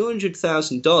in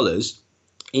 $200,000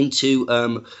 into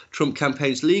Trump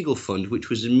campaign's legal fund, which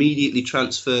was immediately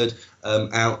transferred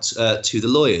out to the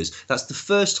lawyers. That's the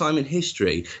first time in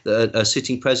history that a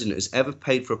sitting president has ever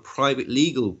paid for a private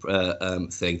legal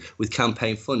thing with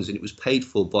campaign funds, and it was paid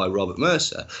for by Robert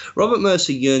Mercer. Robert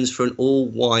Mercer yearns for an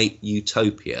all-white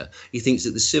utopia. He thinks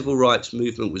that the civil rights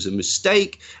movement was a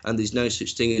mistake and there's no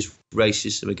such thing as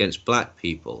racism against black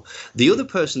people. The other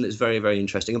person that's very, very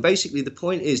interesting, and basically the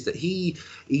point is that he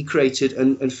created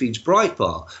and feeds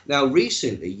Breitbart. Now,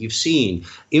 recently you've seen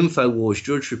InfoWars,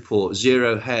 Drudge Report,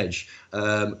 Zero Hedge,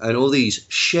 and all these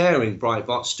sharing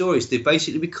Breitbart stories. They've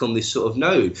basically become this sort of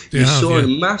node. You saw a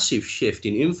massive shift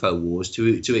in InfoWars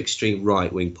to extreme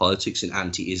right-wing politics and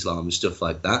anti-Islam and stuff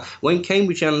like that. When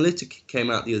Cambridge Analytica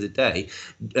came out the other day,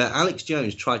 Alex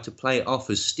Jones tried to play it off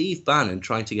as Steve Bannon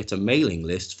trying to get a mailing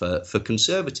list for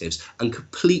conservatives and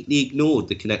completely ignored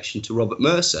the connection to Robert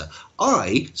Mercer.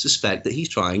 I suspect that he's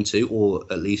trying to,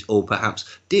 or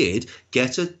perhaps did,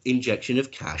 get an injection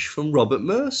of cash from Robert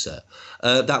Mercer.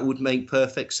 That would make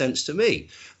perfect sense to me.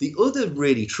 The other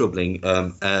really troubling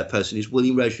person is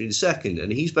William Regier II,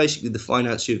 and he's basically the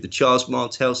financier of the Charles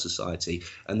Martel Society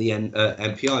and the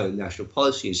NPI, the National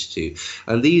Policy Institute.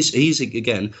 And he's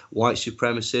again, white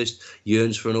supremacist,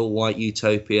 yearns for an all-white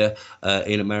utopia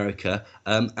in America.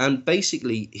 And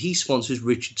basically, he sponsors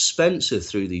Richard Spencer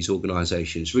through these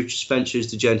organisations. Richard Spencer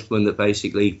is the gentleman that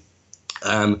basically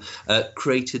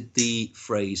created the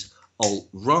phrase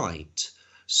alt-right.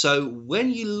 So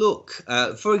when you look,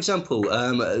 for example,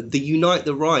 the Unite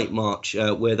the Right march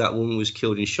where that woman was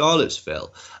killed in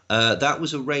Charlottesville, that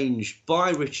was arranged by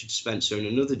Richard Spencer and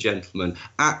another gentleman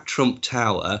at Trump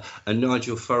Tower, and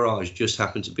Nigel Farage just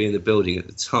happened to be in the building at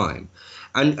the time.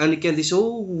 And again, this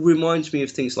all reminds me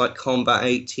of things like Combat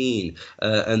 18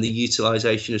 and the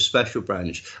utilisation of Special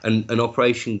Branch and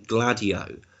Operation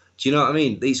Gladio. Do you know what I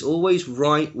mean? These always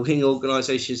right-wing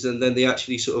organisations, and then they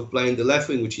actually sort of blame the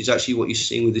left-wing, which is actually what you're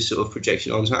seeing with this sort of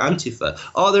projection on Antifa.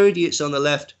 Are there idiots on the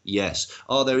left? Yes.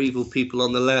 Are there evil people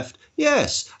on the left?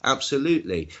 Yes,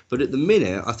 absolutely. But at the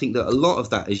minute, I think that a lot of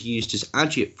that is used as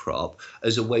agitprop,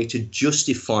 as a way to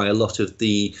justify a lot of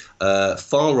the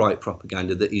far-right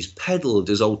propaganda that is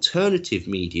peddled as alternative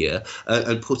media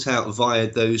and put out via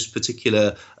those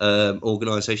particular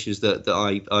organisations that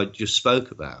I just spoke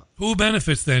about. Who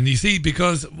benefits then? You see,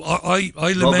 because I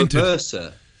lamented... Robert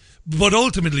Mercer. But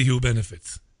ultimately, who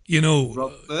benefits? You know...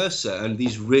 Robert Mercer and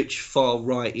these rich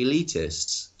far-right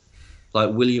elitists like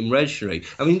William Regier.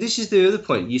 I mean, this is the other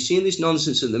point. You're seeing this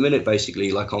nonsense at the minute,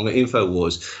 basically, like on the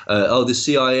InfoWars. The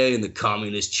CIA and the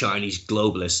communist Chinese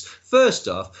globalists. First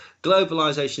off,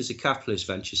 globalization is a capitalist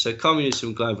venture. So communism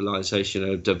and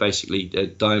globalization are basically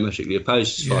diametrically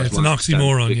opposed. As far as it's an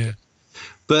oxymoron, yeah.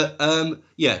 But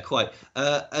yeah, quite.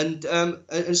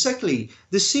 And secondly,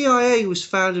 the CIA was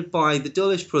founded by the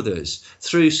Dulles brothers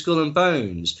through Skull and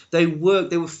Bones. They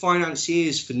were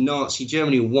financiers for Nazi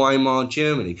Germany, Weimar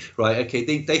Germany, right?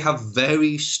 Okay, they have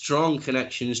very strong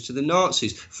connections to the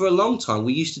Nazis. For a long time,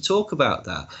 we used to talk about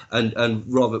that, and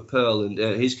Robert Pearl and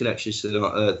his connections to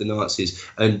the Nazis,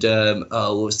 and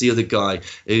what's the other guy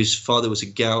whose father was a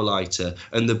Gauleiter,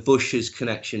 and the Bush's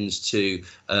connections to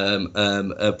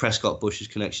Prescott Bush's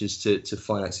connections to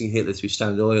financing Hitler through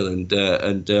Standard Oil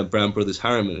and Brown Brothers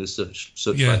Harriman and such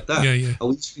like that. Yeah. And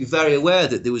we should be very aware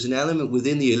that there was an element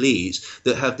within the elites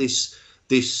that have this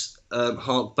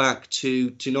hark back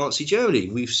to Nazi Germany.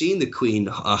 We've seen the Queen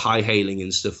high-hailing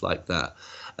and stuff like that.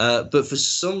 But for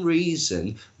some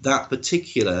reason, that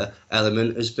particular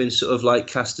element has been sort of like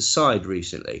cast aside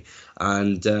recently.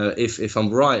 And if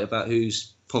I'm right about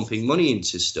who's pumping money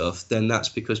into stuff, then that's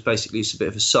because basically it's a bit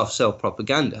of a soft sell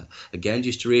propaganda. Again,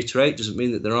 just to reiterate, doesn't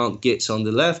mean that there aren't gits on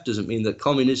the left, doesn't mean that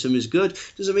communism is good,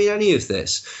 doesn't mean any of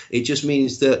this. It just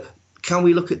means that, can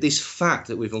we look at this fact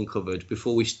that we've uncovered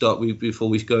before we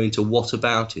go into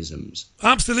whataboutisms?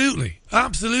 Absolutely.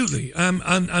 And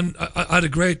I had a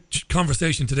great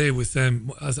conversation today with,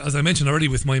 as I mentioned already,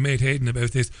 with my mate Hayden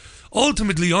about this.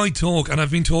 Ultimately, I talk, and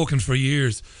I've been talking for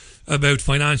years, about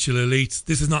financial elites.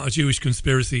 This is not a Jewish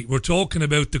conspiracy. We're talking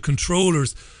about the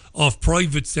controllers of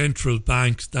private central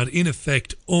banks that in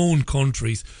effect own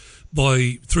countries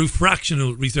through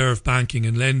fractional reserve banking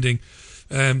and lending.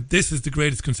 This is the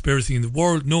greatest conspiracy in the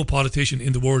world. No politician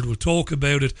in the world will talk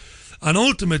about it. And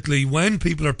ultimately, when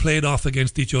people are played off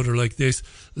against each other like this,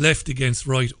 left against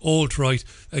right, alt-right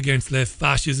against left,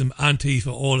 fascism,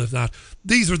 Antifa, all of that,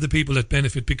 these are the people that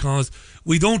benefit, because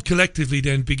we don't collectively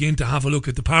then begin to have a look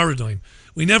at the paradigm.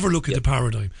 We never look at the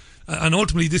paradigm. And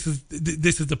ultimately, this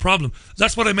is the problem.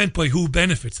 That's what I meant by who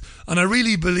benefits. And I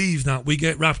really believe that we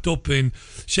get wrapped up in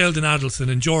Sheldon Adelson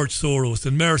and George Soros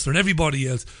and Mercer and everybody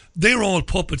else. They're all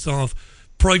puppets of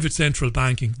private central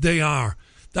banking. They are.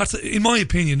 That's, in my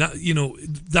opinion,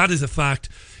 that is a fact.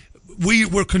 We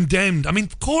were condemned. I mean,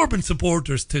 Corbyn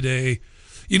supporters today,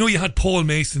 you had Paul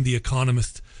Mason, the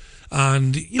economist,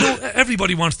 and,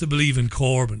 everybody wants to believe in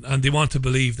Corbyn, and they want to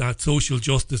believe that social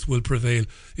justice will prevail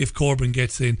if Corbyn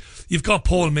gets in. You've got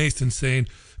Paul Mason saying,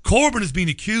 Corbyn has been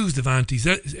accused of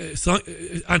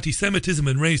anti-Semitism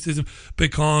and racism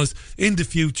because in the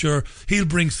future he'll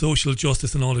bring social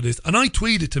justice and all of this. And I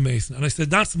tweeted to Mason and I said,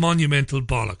 that's monumental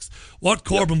bollocks. What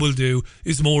Corbyn will do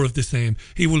is more of the same.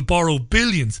 He will borrow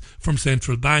billions from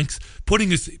central banks,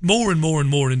 putting us more and more and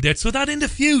more in debt, so that in the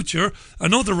future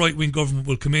another right-wing government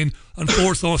will come in and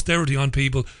force austerity on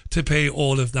people to pay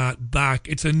all of that back.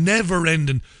 It's a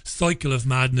never-ending cycle of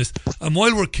madness. And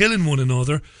while we're killing one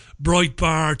another,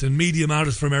 Breitbart and Media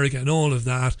Matters for America and all of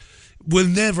that will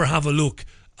never have a look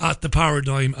at the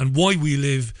paradigm and why we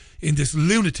live in this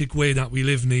lunatic way that we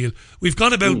live, Neil. We've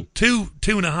got about two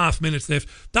and a half minutes left.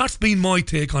 That's been my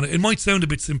take on it. It might sound a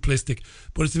bit simplistic,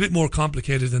 but it's a bit more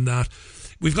complicated than that.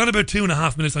 We've got about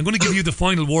 2.5 minutes. I'm going to give you the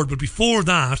final word, but before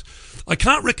that, I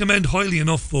can't recommend highly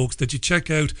enough, folks, that you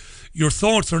check out Your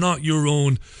Thoughts Are Not Your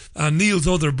Own and Neil's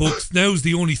other books, Now's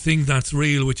the Only Thing That's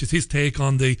Real, which is his take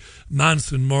on the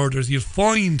Manson murders. You'll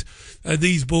find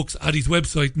these books at his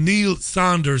website,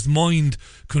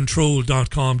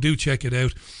 neilsandersmindcontrol.com. Do check it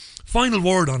out. Final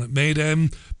word on it, mate.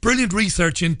 Brilliant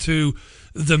research into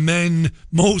the men,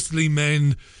 mostly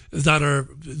men, that are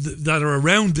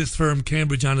around this firm,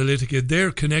 Cambridge Analytica,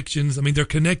 their connections. I mean, they're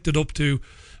connected up to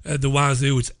the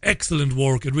wazoo. It's excellent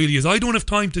work. It really is. I don't have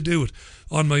time to do it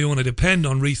on my own. I depend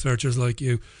on researchers like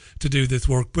you to do this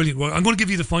work. Brilliant work. I'm going to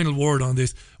give you the final word on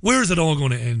this. Where is it all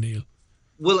going to end, Neil?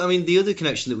 Well, I mean, the other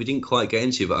connection that we didn't quite get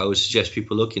into, but I would suggest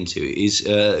people look into, is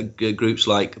groups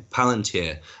like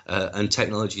Palantir and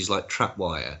technologies like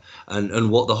Trapwire, and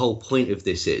what the whole point of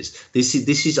this is. This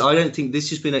is. I don't think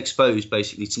this has been exposed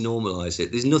basically to normalise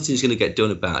it. There's nothing's going to get done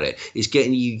about it. It's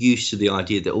getting you used to the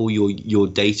idea that all your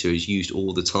data is used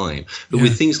all the time. But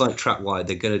with things like Trapwire,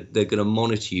 they're gonna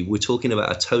monitor you. We're talking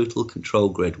about a total control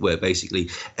grid where basically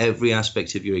every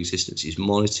aspect of your existence is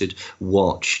monitored,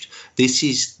 watched. This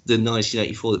is the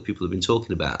 1984 that people have been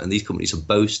talking about, and these companies are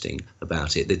boasting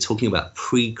about it. They're talking about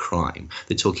pre-crime.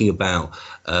 They're talking about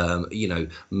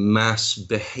mass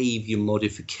behavior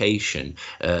modification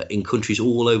in countries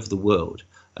all over the world.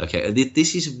 Okay, and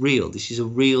this is real. This is a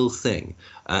real thing,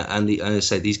 and I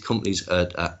say these companies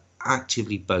are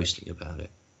actively boasting about it.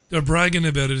 They're bragging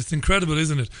about it. It's incredible,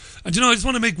 isn't it? And I just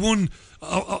want to make one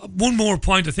more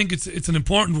point. I think it's an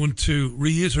important one to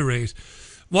reiterate.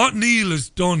 What Neil has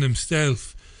done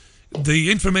himself,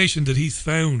 the information that he's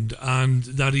found and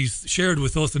that he's shared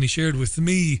with us and he shared with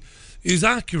me, is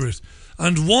accurate.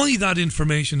 And why that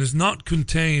information is not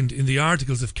contained in the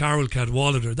articles of Carol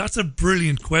Cadwallader, that's a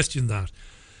brilliant question, that.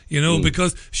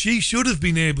 Because she should have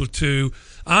been able to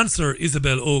answer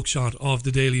Isabel Oakeshott of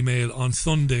the Daily Mail on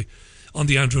Sunday on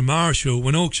the Andrew Marr show,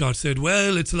 when Oakeshott said,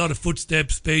 well, it's a lot of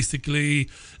footsteps, basically,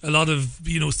 a lot of,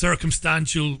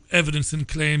 circumstantial evidence and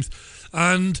claims.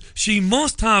 And she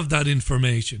must have that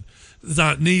information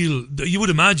that Neil, you would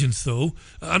imagine so.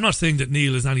 I'm not saying that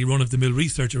Neil is any run-of-the-mill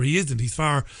researcher. He isn't. He's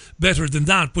far better than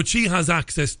that. But she has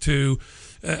access to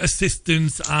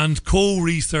assistants and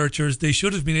co-researchers. They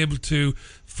should have been able to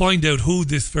find out who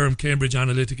this firm, Cambridge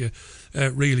Analytica,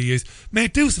 really is.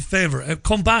 Mate, do us a favour.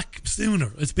 Come back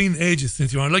sooner. It's been ages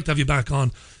since you were on. I'd like to have you back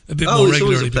on a bit more regularly. Oh, it's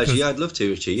always a pleasure. Yeah, I'd love to,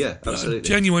 Richie. Yeah, absolutely. I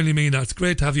genuinely mean that. It's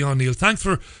great to have you on, Neil. Thanks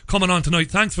for coming on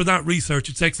tonight. Thanks for that research.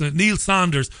 It's excellent. Neil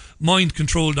Sanders,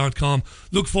 mindcontrol.com.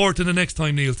 Look forward to the next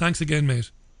time, Neil. Thanks again,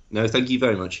 mate. No, thank you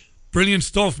very much. Brilliant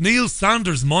stuff. Neil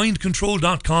Sanders,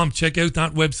 mindcontrol.com. Check out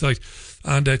that website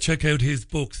and check out his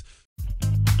books.